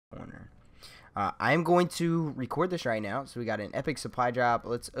I am going to record this right now. So we got an epic supply drop.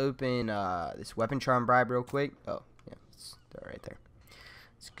 Let's open this Weapontron bribe real quick. Oh, yeah, it's right there.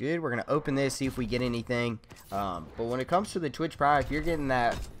 It's good. We're going to open this, see if we get anything. But when it comes to the Twitch bribe, if you're getting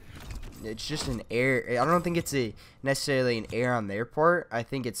that, it's just an error. I don't think it's necessarily an error on their part. I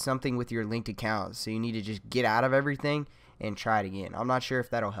think it's something with your linked account. So you need to just get out of everything and try it again. I'm not sure if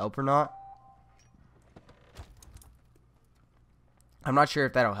that'll help or not.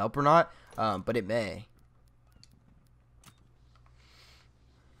 But it may.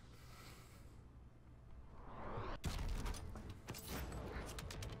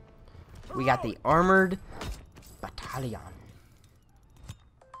 We got the armored battalion.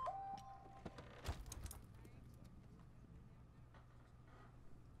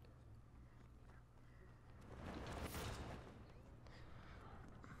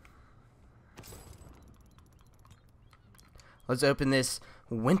 Let's open this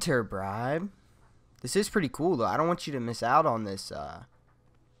winter bribe. This is pretty cool though. I don't want you to miss out on this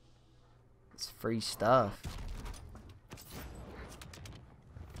this free stuff.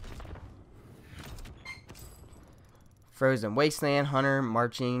 Frozen Wasteland Hunter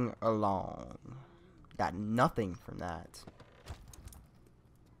marching along. Got nothing from that.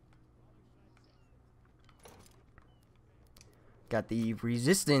 Got the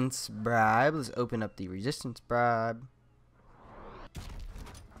resistance bribe. Let's open up the resistance bribe.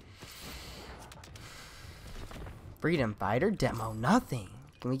 Freedom Fighter demo, nothing.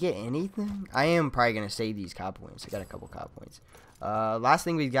 Can we get anything? I am probably gonna save these cop points. I got a couple cop points. Last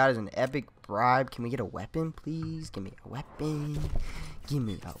thing we've got is an epic bribe. Can we get a weapon, please? Give me a weapon. Give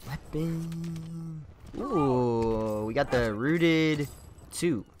me a weapon. Ooh, we got the Rooted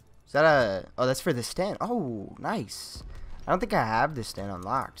 2. Is that a? Oh, that's for the stand. Oh, nice. I don't think I have the stand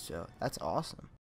unlocked, so that's awesome.